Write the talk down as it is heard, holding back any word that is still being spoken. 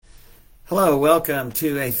Hello, welcome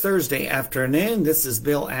to a Thursday afternoon. This is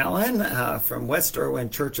Bill Allen from West Erwin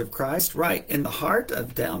Church of Christ, right in the heart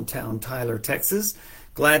of downtown Tyler, Texas.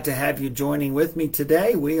 Glad to have you joining with me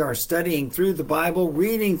today. We are studying through the Bible,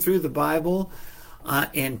 reading through the Bible.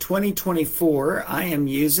 In 2024, I am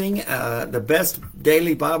using the best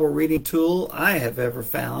daily Bible reading tool I have ever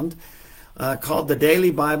found, called the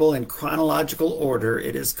Daily Bible in Chronological Order.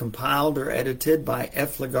 It is compiled or edited by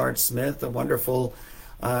F. LaGard Smith, a wonderful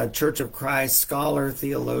Church of Christ scholar,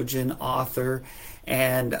 theologian, author,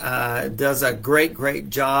 and does a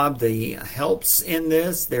great job. The helps in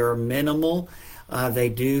this, they're minimal. They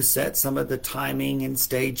do set some of the timing and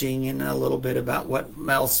staging and a little bit about what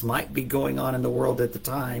else might be going on in the world at the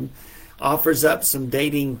time. Offers up some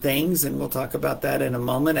dating things, and we'll talk about that in a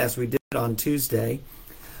moment as we did on Tuesday.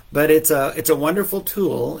 But it's a wonderful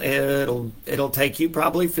tool. It'll take you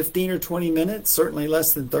probably 15 or 20 minutes, certainly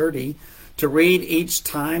less than 30, to read each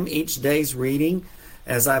time, each day's reading.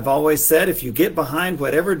 As I've always said, if you get behind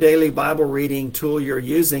whatever daily Bible reading tool you're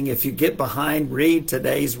using, if you get behind, read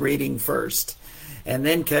today's reading first, and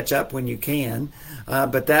then catch up when you can.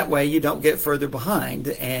 But that way you don't get further behind,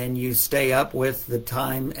 and you stay up with the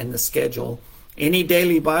time and the schedule. Any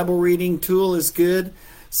daily Bible reading tool is good.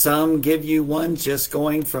 Some give you ones just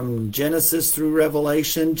going from Genesis through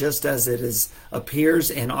Revelation, just as it appears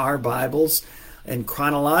in our Bibles. In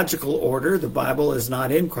chronological order, the Bible is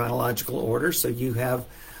not in chronological order, so you have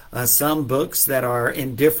some books that are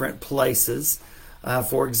in different places.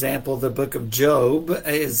 For example, the book of Job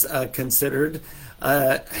is considered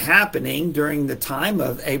happening during the time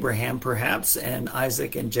of Abraham, perhaps, and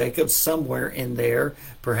Isaac and Jacob, somewhere in there,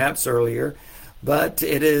 perhaps earlier. But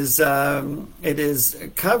it is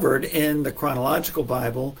covered in the chronological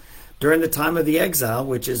Bible during the time of the exile,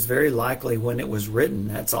 which is very likely when it was written.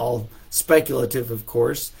 That's all speculative, of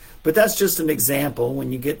course, but that's just an example.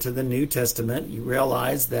 When you get to the New Testament, you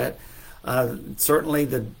realize that certainly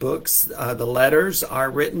the books, the letters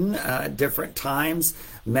are written at different times.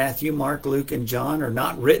 Matthew, Mark, Luke, and John are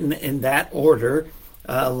not written in that order.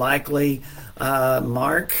 Likely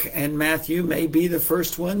Mark and Matthew may be the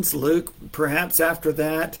first ones, Luke perhaps after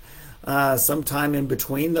that, sometime in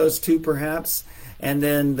between those two perhaps. And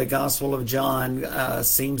then the Gospel of John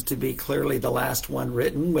seems to be clearly the last one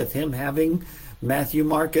written, with him having Matthew,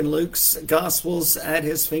 Mark, and Luke's Gospels at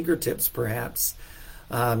his fingertips, perhaps.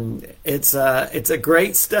 It's a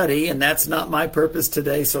great study, and that's not my purpose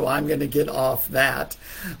today, so I'm going to get off that.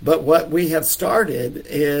 But what we have started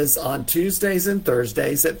is on Tuesdays and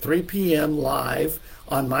Thursdays at 3 p.m. live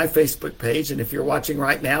on my Facebook page. And if you're watching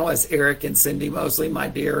right now, as Eric and Cindy Mosley, my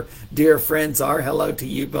dear friends, are, hello to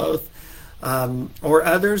you both. Or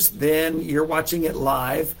others, then you're watching it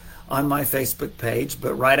live on my Facebook page.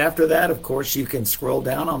 But right after that, of course, you can scroll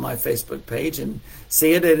down on my Facebook page and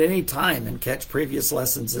see it at any time and catch previous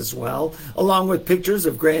lessons as well, along with pictures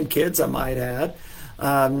of grandkids, I might add.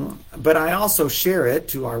 But I also share it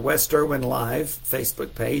to our West Erwin Live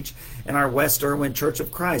Facebook page and our West Erwin Church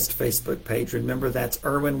of Christ Facebook page. Remember, that's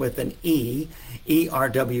Erwin with an E,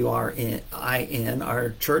 E-R-W-R-I-N. Our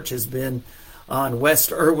church has been on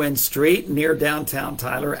West Erwin Street near downtown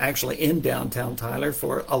Tyler, actually in downtown Tyler,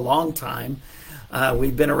 for a long time.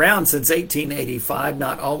 We've been around since 1885,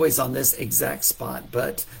 not always on this exact spot,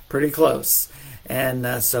 but pretty close.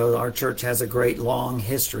 And so our church has a great long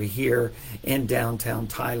history here in downtown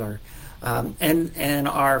Tyler. And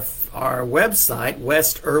our website,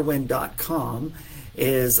 westerwin.com,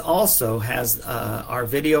 also has our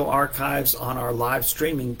video archives on our live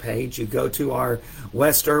streaming page. You go to our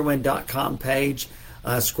westerwin.com page,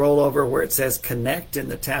 scroll over where it says connect in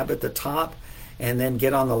the tab at the top, and then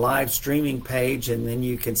get on the live streaming page, and then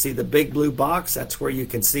you can see the big blue box. That's where you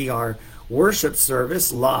can see our worship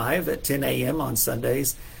service live at 10 a.m. on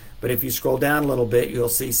Sundays. But if you scroll down a little bit, you'll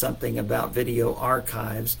see something about video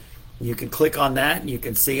archives. You can click on that and you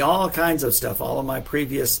can see all kinds of stuff, all of my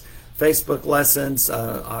previous Facebook lessons,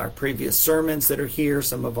 our previous sermons that are here,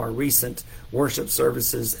 some of our recent worship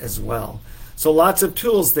services as well. So lots of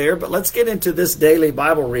tools there, but let's get into this daily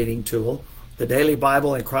Bible reading tool, the Daily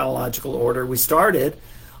Bible in Chronological Order. We started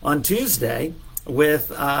on Tuesday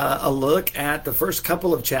with a look at the first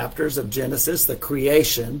couple of chapters of Genesis, the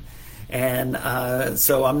creation. And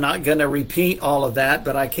so I'm not going to repeat all of that,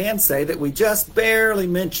 but I can say that we just barely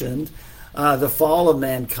mentioned the fall of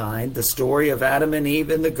mankind, the story of Adam and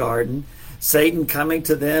Eve in the garden, Satan coming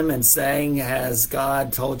to them and saying, has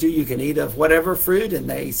God told you you can eat of whatever fruit? And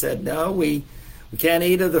they said, no, we can't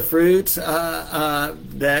eat of the fruit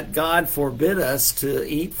that God forbid us to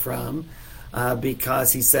eat from,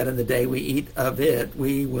 because he said, in the day we eat of it,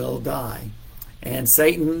 we will die. And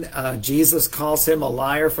Satan, Jesus calls him a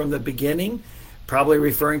liar from the beginning, probably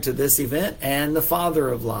referring to this event, and the father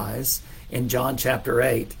of lies in John chapter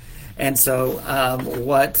 8. And so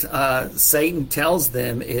what Satan tells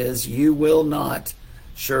them is, you will not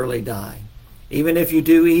surely die. Even if you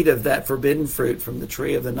do eat of that forbidden fruit from the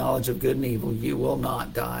tree of the knowledge of good and evil, you will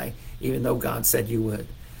not die, even though God said you would.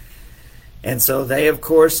 And so they, of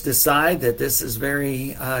course, decide that this is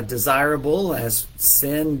very desirable, as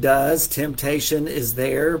sin does. Temptation is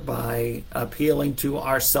there by appealing to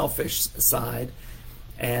our selfish side.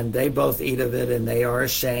 And they both eat of it, and they are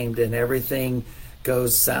ashamed, and everything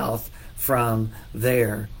goes south from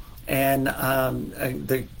there. And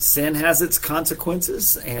the sin has its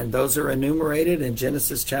consequences, and those are enumerated in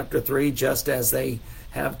Genesis chapter 3, just as they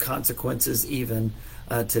have consequences even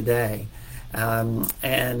today.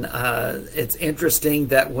 It's interesting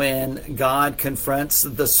that when God confronts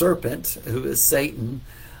the serpent, who is Satan,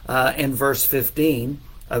 in verse 15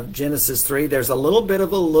 of Genesis 3, there's a little bit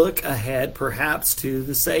of a look ahead, perhaps, to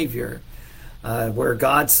the Savior, where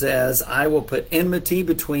God says, I will put enmity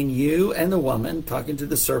between you and the woman, talking to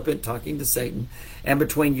the serpent, talking to Satan, and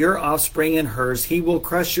between your offspring and hers. He will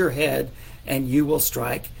crush your head, and you will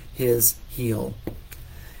strike his heel.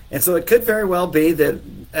 And so it could very well be that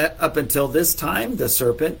up until this time, the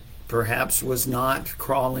serpent perhaps was not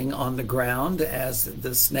crawling on the ground as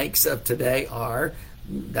the snakes of today are.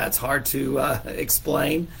 That's hard to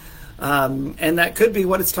explain. And that could be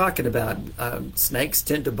what it's talking about. Snakes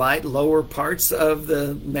tend to bite lower parts of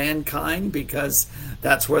the mankind because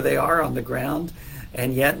that's where they are, on the ground.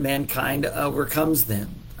 And yet mankind overcomes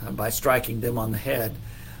them by striking them on the head.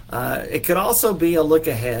 It could also be a look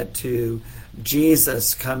ahead to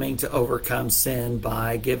Jesus coming to overcome sin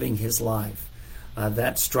by giving his life.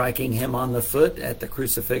 That's striking him on the foot at the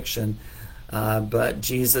crucifixion, but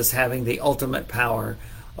Jesus having the ultimate power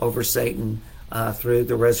over Satan through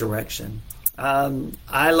the resurrection.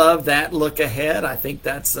 I love that look ahead. I think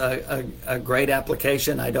that's a great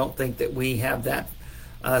application. I don't think that we have that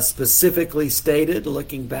specifically stated,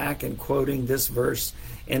 looking back and quoting this verse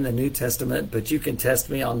in the New Testament, but you can test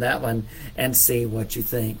me on that one and see what you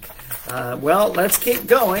think. Well, let's keep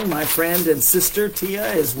going. My friend and sister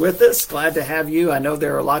Tia is with us. Glad to have you. I know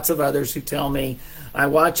there are lots of others who tell me, I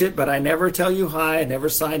watch it, but I never tell you hi, I never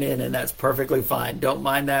sign in, and that's perfectly fine. Don't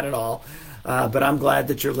mind that at all. But I'm glad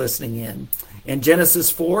that you're listening in. In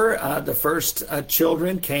Genesis 4, the first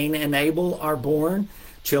children, Cain and Abel, are born,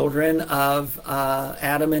 children of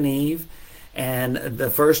Adam and Eve. And the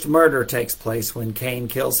first murder takes place when Cain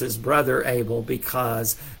kills his brother Abel,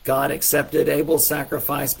 because God accepted Abel's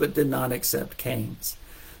sacrifice but did not accept Cain's.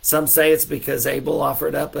 Some say it's because Abel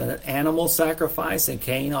offered up an animal sacrifice and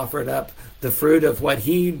Cain offered up the fruit of what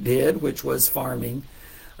he did, which was farming.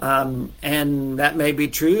 And that may be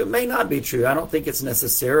true. It may not be true. I don't think it's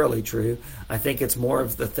necessarily true. I think it's more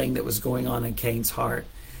of the thing that was going on in Cain's heart.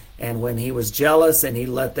 And when he was jealous and he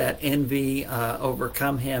let that envy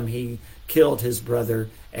overcome him, he killed his brother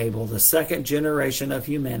Abel. The second generation of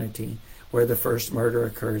humanity where the first murder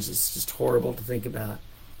occurs. It's just horrible to think about.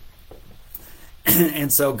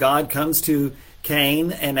 And so God comes to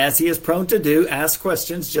Cain, and as he is prone to do, asks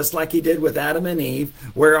questions, just like he did with Adam and Eve.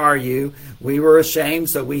 Where are you? We were ashamed,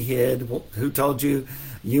 so we hid. Who told you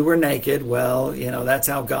you were naked? Well, that's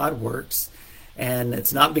how God works. And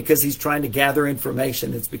it's not because he's trying to gather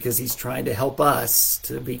information. It's because he's trying to help us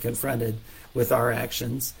to be confronted with our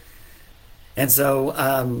actions. And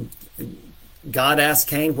so God asked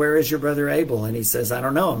Cain, where is your brother Abel? And he says, I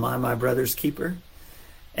don't know. Am I my brother's keeper?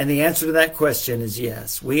 And the answer to that question is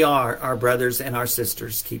yes. We are our brothers and our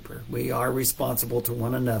sisters' keeper. We are responsible to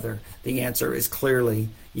one another. The answer is clearly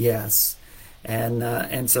yes.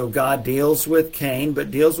 And so God deals with Cain,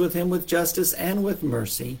 but deals with him with justice and with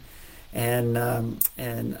mercy. And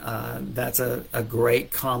that's a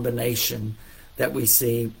great combination that we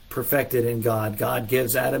see perfected in God. God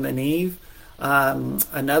gives Adam and Eve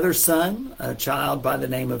another son, a child by the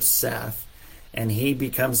name of Seth, and he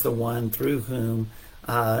becomes the one through whom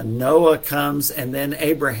Noah comes, and then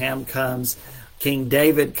Abraham comes, King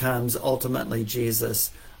David comes, ultimately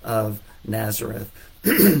Jesus of Nazareth.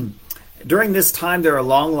 During this time, there are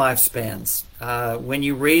long lifespans. When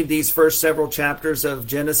you read these first several chapters of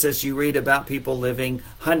Genesis, you read about people living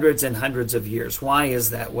hundreds and hundreds of years. Why is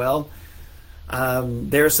that? Well,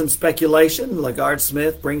 there's some speculation. LaGard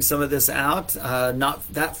Smith brings some of this out. Not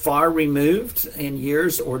that far removed in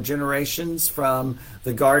years or generations from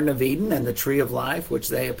the Garden of Eden and the Tree of Life, which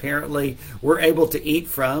they apparently were able to eat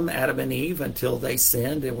from, Adam and Eve, until they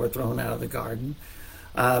sinned and were thrown out of the garden.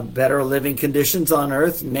 Better living conditions on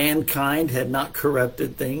earth. Mankind had not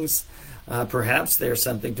corrupted things. Perhaps there's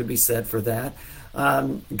something to be said for that.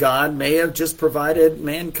 God may have just provided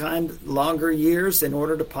mankind longer years in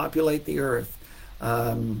order to populate the earth.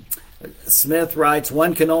 Smith writes,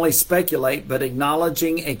 one can only speculate, but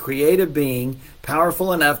acknowledging a creative being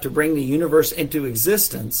powerful enough to bring the universe into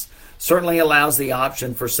existence certainly allows the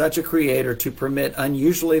option for such a creator to permit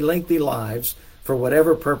unusually lengthy lives for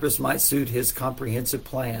whatever purpose might suit his comprehensive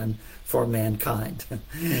plan for mankind.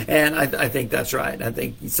 And I think that's right. I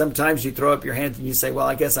think sometimes you throw up your hands and you say, well,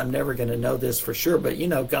 I guess I'm never going to know this for sure. But,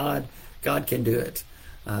 God can do it.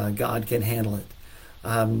 God can handle it.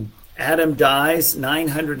 Adam dies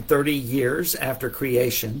 930 years after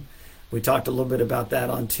creation. We talked a little bit about that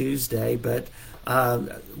on Tuesday, but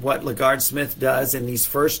what LaGard Smith does in these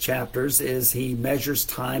first chapters is he measures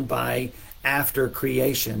time by after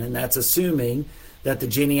creation, and that's assuming that the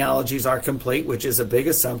genealogies are complete, which is a big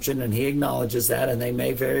assumption, and he acknowledges that, and they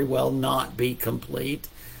may very well not be complete.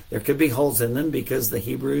 There could be holes in them because the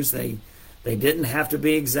Hebrews, they didn't have to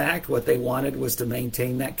be exact. What they wanted was to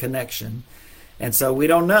maintain that connection. And so we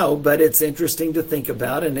don't know, but it's interesting to think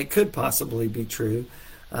about, and it could possibly be true.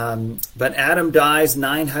 But Adam dies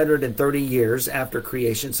 930 years after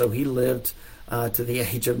creation, so he lived to the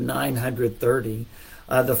age of 930.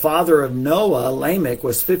 The father of Noah, Lamech,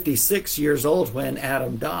 was 56 years old when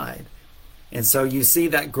Adam died. And so you see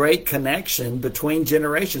that great connection between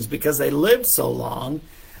generations. Because they lived so long,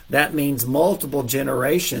 that means multiple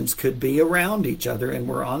generations could be around each other and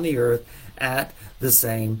were on the earth at the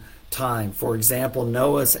same time. For example,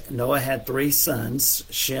 Noah had 3 sons,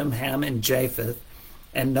 Shem, Ham, and Japheth.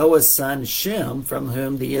 And Noah's son Shem, from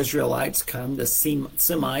whom the Israelites come, the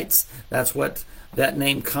Semites, that's what that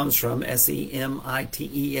name comes from,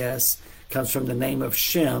 Semites, comes from the name of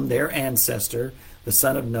Shem, their ancestor, the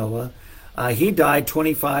son of Noah. He died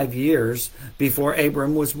 25 years before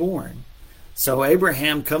Abram was born. So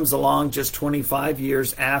Abraham comes along just 25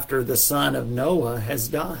 years after the son of Noah has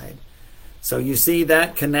died. So you see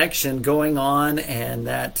that connection going on and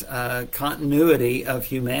that continuity of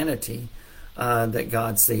humanity that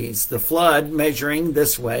God sees. The flood, measuring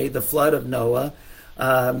this way, the flood of Noah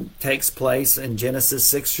takes place in Genesis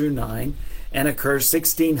 6 through 9 and occurs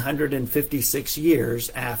 1,656 years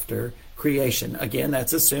after creation. Again,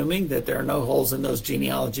 that's assuming that there are no holes in those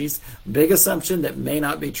genealogies. Big assumption that may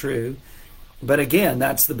not be true. But again,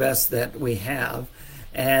 that's the best that we have.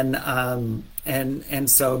 And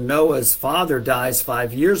so Noah's father dies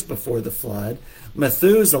 5 years before the flood.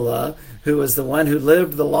 Methuselah, who was the one who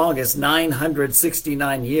lived the longest,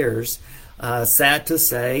 969 years, sad to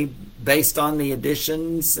say, based on the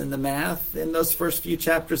additions and the math in those first few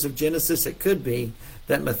chapters of Genesis, it could be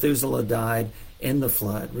that Methuselah died in the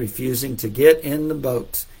flood, refusing to get in the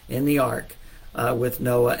boat, in the ark, with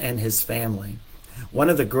Noah and his family. One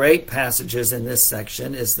of the great passages in this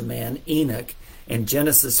section is the man Enoch. In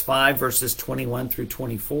Genesis 5, verses 21 through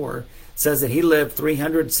 24, says that he lived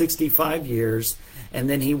 365 years, and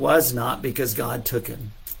then he was not because God took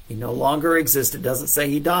him. He no longer existed. Doesn't say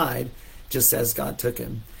he died, just says God took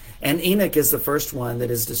him. And Enoch is the first one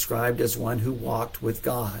that is described as one who walked with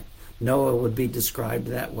God. Noah would be described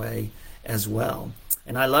that way as well.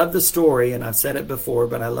 And I love the story, and I've said it before,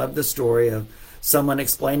 but I love the story of someone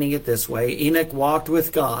explaining it this way. Enoch walked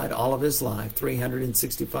with God all of his life,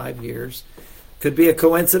 365 years. Could be a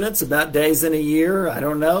coincidence about days in a year, I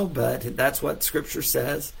don't know, but that's what Scripture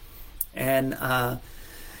says. And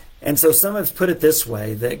so some have put it this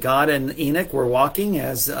way, that God and Enoch were walking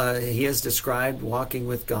as he is described, walking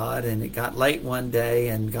with God, and it got late one day,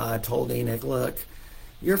 and God told Enoch, look,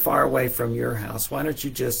 you're far away from your house. Why don't you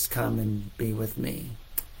just come and be with me?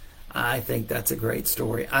 I think that's a great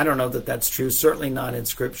story. I don't know that that's true, certainly not in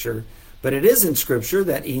Scripture, but it is in Scripture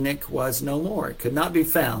that Enoch was no more. It could not be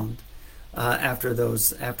found after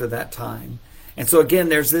that time. And so again,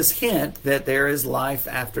 there's this hint that there is life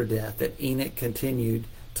after death, that Enoch continued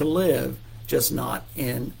to live, just not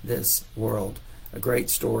in this world. A great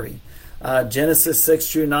story. Genesis 6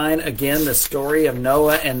 through 9, again, the story of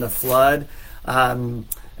Noah and the flood. Who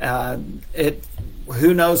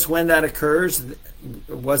knows when that occurs?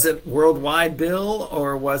 Was it worldwide, Bill,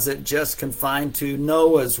 or was it just confined to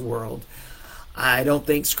Noah's world? I don't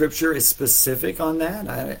think Scripture is specific on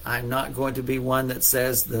that. I'm not going to be one that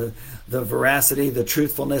says the veracity, the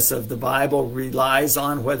truthfulness of the Bible relies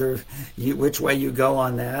on which way you go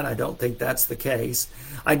on that. I don't think that's the case.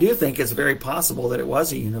 I do think it's very possible that it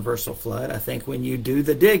was a universal flood. I think when you do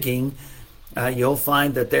the digging, you'll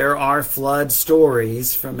find that there are flood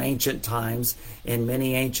stories from ancient times in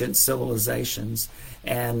many ancient civilizations.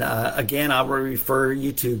 And again, I will refer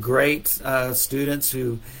you to great students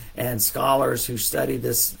and scholars who study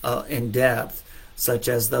this in depth. such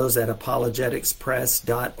as those at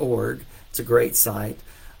apologeticspress.org. It's a great site.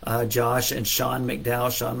 Josh and Sean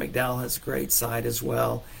McDowell. Sean McDowell has a great site as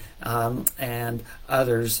well, and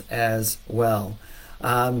others as well.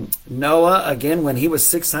 Noah, again, when he was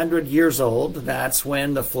 600 years old, that's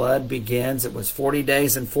when the flood begins. It was 40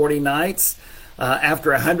 days and 40 nights. After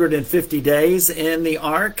 150 days in the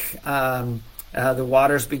ark, the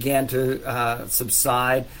waters began to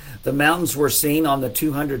subside. The mountains were seen on the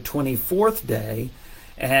 224th day,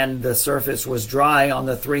 and the surface was dry on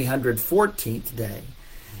the 314th day.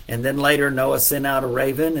 And then later Noah sent out a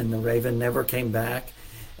raven, and the raven never came back.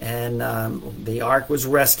 And the ark was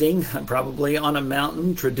resting probably on a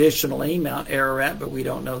mountain, traditionally Mount Ararat, but we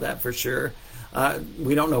don't know that for sure.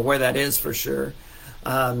 We don't know where that is for sure.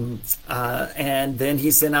 And then he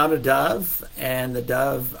sent out a dove, and the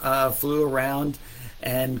dove flew around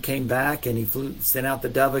and came back, and he sent out the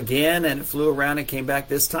dove again, and it flew around and came back,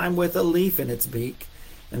 this time with a leaf in its beak.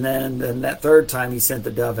 And then that third time he sent the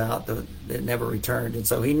dove out, it never returned. And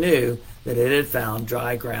so he knew that it had found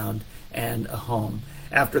dry ground and a home.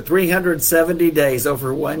 After 370 days,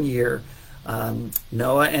 over 1 year,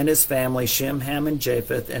 Noah and his family, Shem, Ham, and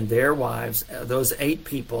Japheth, and their wives, those 8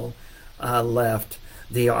 people, left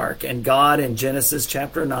the ark. And God in Genesis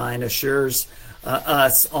chapter 9 assures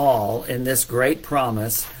us all in this great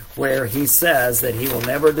promise where he says that he will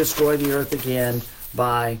never destroy the earth again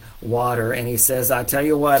by water. And he says, I tell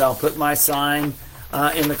you what, I'll put my sign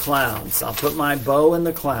in the clouds. I'll put my bow in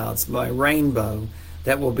the clouds, my rainbow,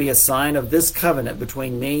 that will be a sign of this covenant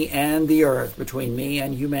between me and the earth, between me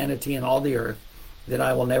and humanity and all the earth, that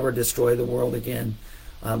I will never destroy the world again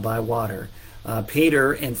by water.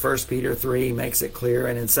 Peter in 1 Peter 3 makes it clear,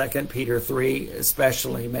 and in 2 Peter 3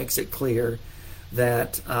 especially makes it clear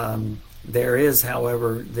that there is,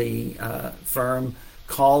 however, the firm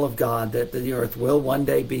call of God that the earth will one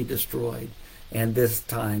day be destroyed, and this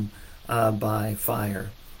time by fire.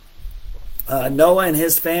 Noah and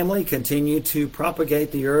his family continue to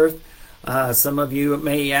propagate the earth. Some of you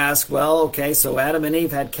may ask, well, okay, so Adam and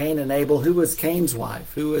Eve had Cain and Abel. Who was Cain's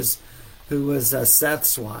wife? Who was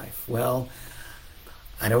Seth's wife? Well,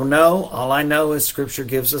 I don't know. All I know is Scripture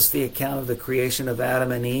gives us the account of the creation of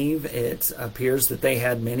Adam and Eve. It appears that they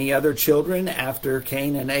had many other children after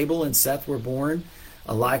Cain and Abel and Seth were born,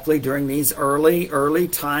 likely during these early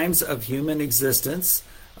times of human existence.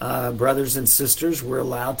 Brothers and sisters were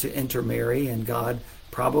allowed to intermarry, and God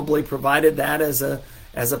probably provided that as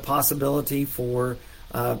a possibility for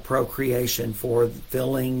procreation, for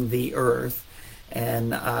filling the earth.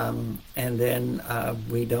 And then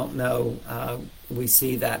we don't know. We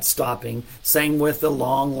see that stopping. Same with the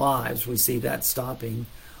long lives. We see that stopping.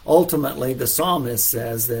 Ultimately, the psalmist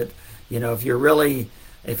says that, if you're really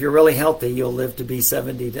healthy, you'll live to be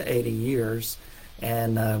 70 to 80 years.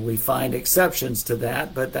 And we find exceptions to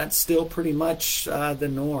that, but that's still pretty much the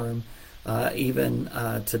norm even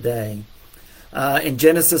today. In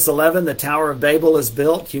Genesis 11, the Tower of Babel is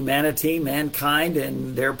built. Humanity, mankind,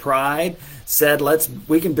 in their pride said,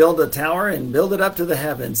 we can build a tower and build it up to the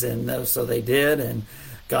heavens. And so they did, and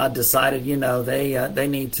God decided, they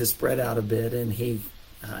need to spread out a bit, and he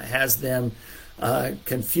has them,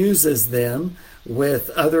 confuses them with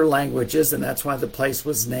other languages, and that's why the place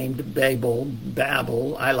was named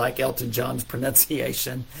Babel. I like Elton John's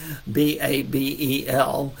pronunciation,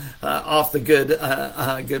 Babel, off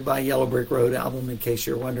the Goodbye Yellow Brick Road album, in case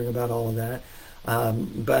you're wondering about all of that.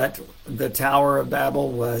 But the Tower of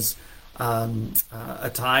Babel was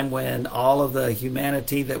a time when all of the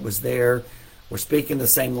humanity that was there were speaking the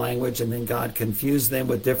same language, and then God confused them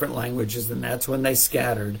with different languages, and that's when they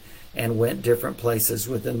scattered and went different places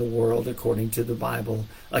within the world according to the Bible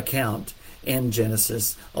account in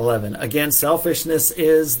Genesis 11. Again, selfishness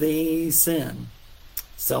is the sin.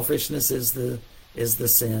 Selfishness is the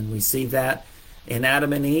sin. We see that in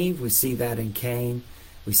Adam and Eve. We see that in Cain.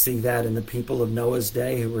 We see that in the people of Noah's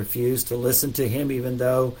day who refused to listen to him, even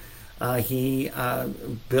though he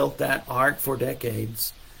built that ark for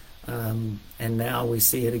decades. And now we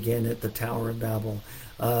see it again at the Tower of Babel.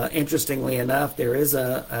 Interestingly enough, there is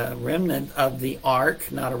a remnant of the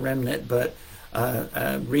ark, not a remnant, but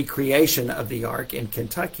a recreation of the ark in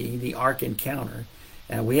Kentucky, the Ark Encounter.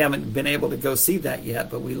 And we haven't been able to go see that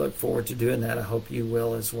yet, but we look forward to doing that. I hope you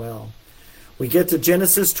will as well. We get to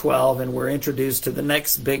Genesis 12, and we're introduced to the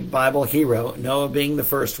next big Bible hero, Noah being the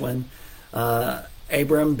first one,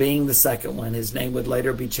 Abram being the second one. His name would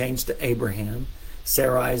later be changed to Abraham.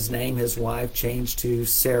 Sarai's name, his wife, changed to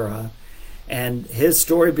Sarah. And his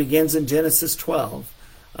story begins in Genesis 12,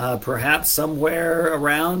 perhaps somewhere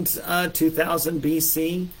around 2000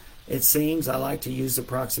 BC, it seems. I like to use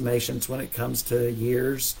approximations when it comes to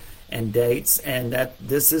years and dates, and that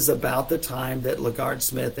this is about the time that LaGard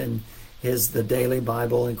Smith in the Daily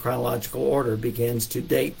Bible in chronological order begins to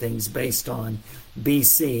date things based on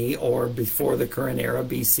BC, or before the current era,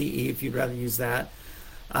 BCE, if you'd rather use that,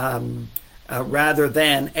 rather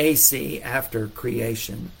than AC, after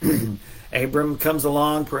creation. Abram comes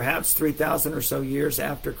along perhaps 3,000 or so years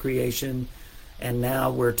after creation, and now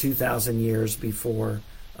we're 2,000 years before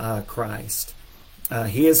Christ.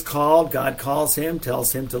 He is called, God calls him,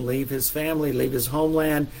 tells him to leave his family, leave his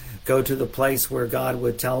homeland, go to the place where God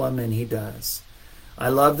would tell him, and he does. I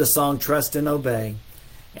love the song Trust and Obey.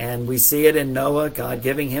 And we see it in Noah, God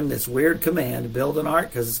giving him this weird command to build an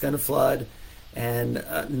ark because it's going to flood, and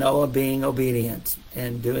Noah being obedient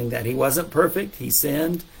and doing that. He wasn't perfect. He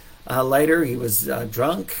sinned. Later, he was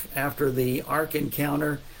drunk after the ark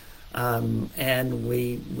encounter, and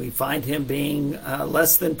we find him being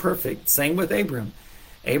less than perfect. Same with Abram.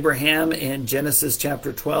 Abraham in Genesis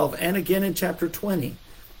chapter 12 and again in chapter 20,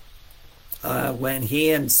 when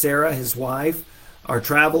he and Sarah, his wife, are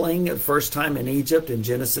traveling the first time in Egypt in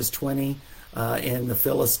Genesis 20 in the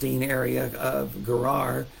Philistine area of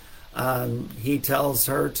Gerar. He tells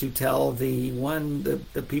her to tell the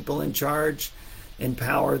people in charge, in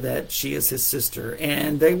power, that she is his sister.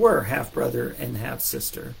 And they were half-brother and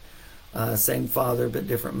half-sister. Same father but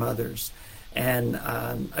different mothers. And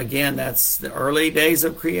again, that's the early days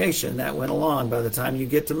of creation that went along. By the time you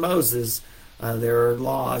get to Moses, there are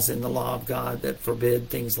laws in the law of God that forbid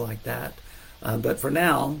things like that. But for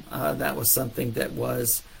now, that was something that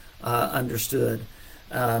was understood.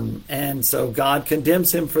 And so God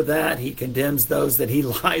condemns him for that. He condemns those that he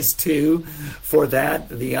lies to for that.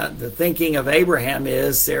 The thinking of Abraham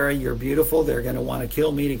is, Sarah, you're beautiful. They're going to want to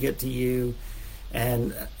kill me to get to you.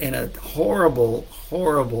 And in a horrible,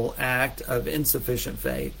 horrible act of insufficient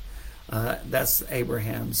faith, that's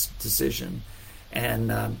Abraham's decision.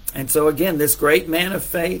 And so again, this great man of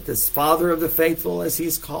faith, this father of the faithful, as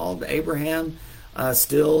he's called, Abraham,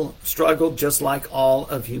 still struggled just like all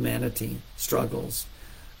of humanity struggles.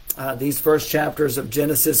 These first chapters of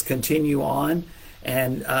Genesis continue on,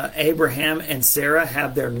 and Abraham and Sarah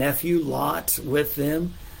have their nephew Lot with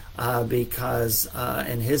them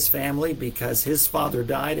and his family, because his father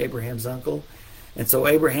died, Abraham's uncle. And so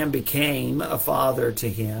Abraham became a father to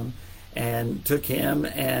him and took him.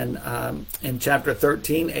 And in chapter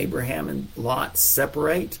 13, Abraham and Lot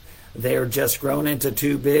separate. They are just grown into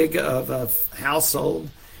too big of a household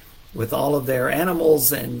with all of their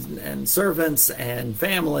animals and servants and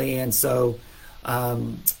family. And so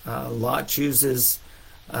Lot chooses,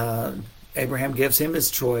 Abraham gives him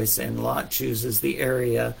his choice, and Lot chooses the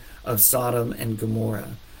area of Sodom and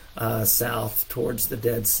Gomorrah, south towards the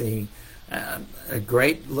Dead Sea. A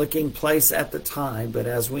great looking place at the time, but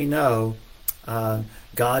as we know,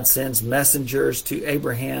 God sends messengers to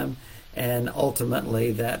Abraham, and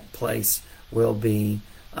ultimately that place will be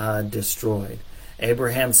destroyed.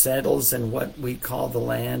 Abraham settles in what we call the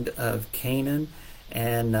land of Canaan,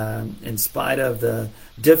 and in spite of the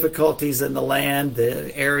difficulties in the land,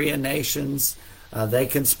 the area nations, they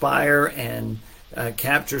conspire and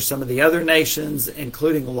capture some of the other nations,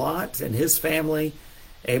 including Lot and his family.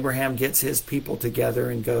 Abraham gets his people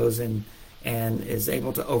together and goes and is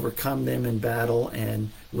able to overcome them in battle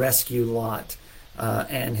and rescue Lot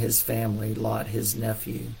and his family, Lot, his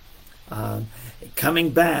nephew.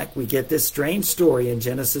 Coming back, we get this strange story in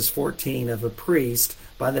Genesis 14 of a priest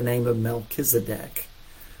by the name of Melchizedek.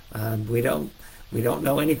 We don't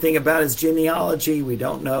know anything about his genealogy. We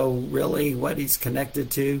don't know really what he's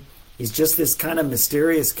connected to. He's just this kind of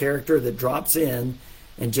mysterious character that drops in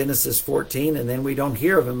Genesis 14, and then we don't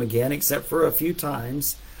hear of him again except for a few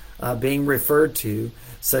times being referred to,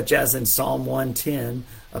 such as in Psalm 110,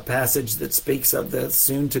 a passage that speaks of the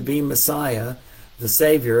soon-to-be Messiah, the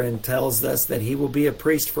Savior, and tells us that he will be a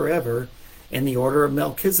priest forever in the order of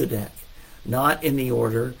Melchizedek, not in the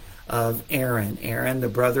order of Aaron. Aaron, the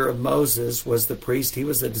brother of Moses, was the priest. He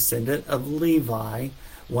was a descendant of Levi,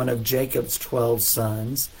 one of Jacob's 12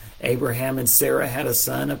 sons. Abraham and Sarah had a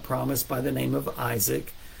son of promise by the name of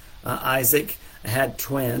Isaac. Isaac had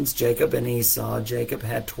twins, Jacob and Esau. Jacob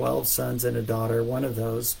had 12 sons and a daughter. One of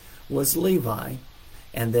those was Levi.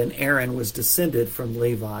 And then Aaron was descended from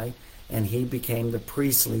Levi, and he became the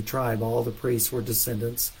priestly tribe. All the priests were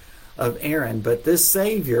descendants of Aaron. But this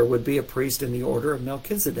Savior would be a priest in the order of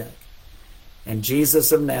Melchizedek. And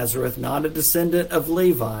Jesus of Nazareth, not a descendant of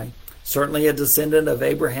Levi, certainly a descendant of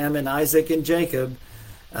Abraham and Isaac and Jacob,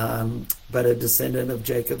 but a descendant of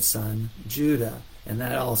Jacob's son, Judah. And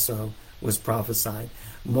that also was prophesied.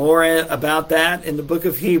 More about that in the book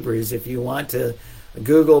of Hebrews. If you want to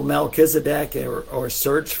Google Melchizedek or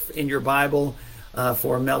search in your Bible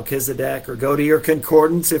for Melchizedek, or go to your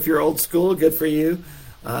concordance if you're old school. Good for you.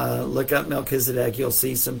 Look up Melchizedek. You'll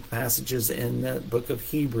see some passages in the book of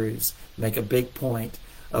Hebrews make a big point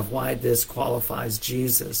of why this qualifies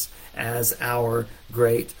Jesus as our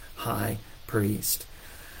great high priest.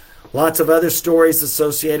 Lots of other stories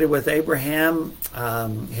associated with Abraham.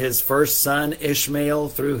 His first son, Ishmael,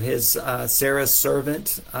 through his Sarah's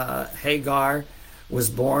servant, Hagar, was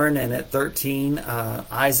born. And at 13,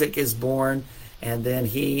 Isaac is born. And then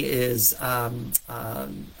he is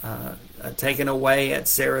taken away at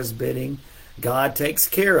Sarah's bidding. God takes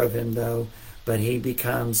care of him, though, but he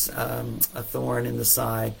becomes a thorn in the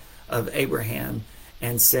side of Abraham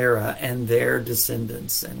and Sarah and their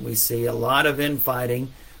descendants. And we see a lot of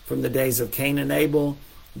infighting from the days of Cain and Abel,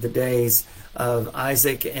 the days of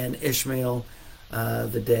Isaac and Ishmael,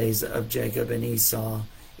 the days of Jacob and Esau,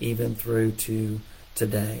 even through to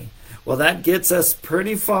today. Well, that gets us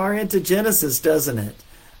pretty far into Genesis, doesn't it?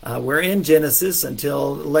 We're in Genesis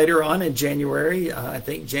until later on in January. I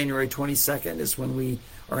think January 22nd is when we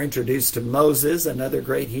are introduced to Moses, another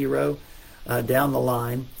great hero down the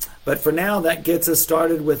line. But for now, that gets us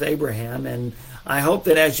started with Abraham. And I hope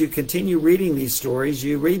that as you continue reading these stories,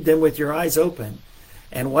 you read them with your eyes open.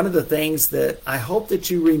 And one of the things that I hope that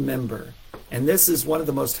you remember, and this is one of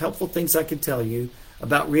the most helpful things I can tell you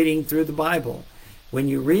about reading through the Bible, when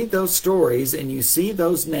you read those stories and you see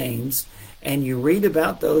those names and you read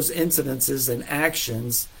about those incidences and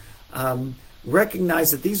actions,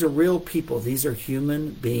 recognize that these are real people. These are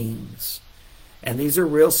human beings. And these are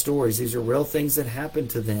real stories. These are real things that happened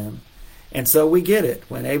to them. And so we get it.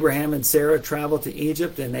 When Abraham and Sarah travel to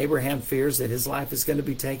Egypt and Abraham fears that his life is going to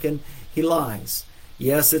be taken, he lies.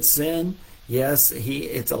 Yes, it's sin. Yes,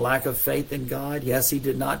 it's a lack of faith in God. Yes, he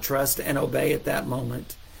did not trust and obey at that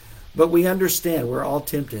moment. But we understand we're all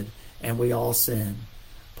tempted and we all sin.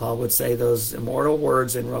 Paul would say those immortal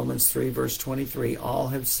words in Romans 3 verse 23, all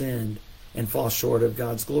have sinned and fall short of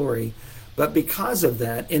God's glory. But because of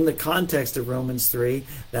that, in the context of Romans 3,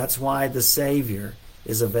 that's why the Savior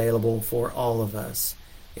is available for all of us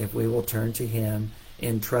if we will turn to him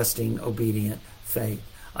in trusting, obedient faith.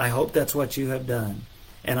 I hope that's what you have done.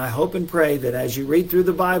 And I hope and pray that as you read through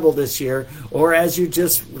the Bible this year, or as you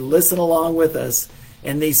just listen along with us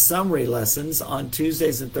in these summary lessons on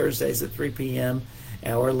Tuesdays and Thursdays at 3 p.m.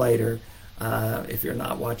 or later, if you're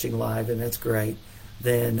not watching live, and that's great,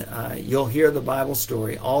 then you'll hear the Bible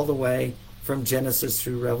story all the way from Genesis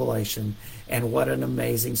through Revelation, and what an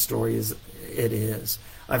amazing story it is.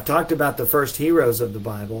 I've talked about the first heroes of the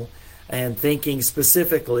Bible, and thinking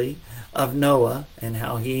specifically of Noah and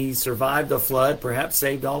how he survived the flood, perhaps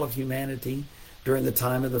saved all of humanity during the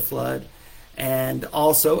time of the flood. And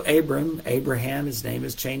also Abraham, his name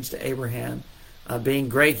is changed to Abraham, being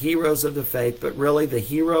great heroes of the faith, but really the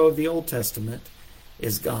hero of the Old Testament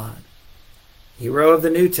is God. Hero of the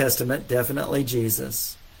New Testament, definitely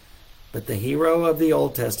Jesus. But the hero of the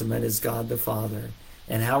Old Testament is God the Father.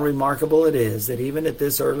 And how remarkable it is that even at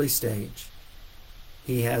this early stage,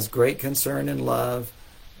 he has great concern and love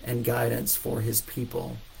and guidance for his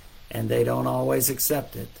people. And they don't always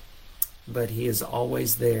accept it, but he is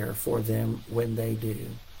always there for them when they do.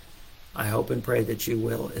 I hope and pray that you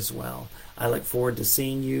will as well. I look forward to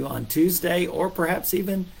seeing you on Tuesday, or perhaps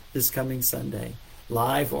even this coming Sunday,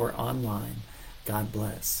 live or online. God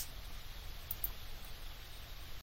bless.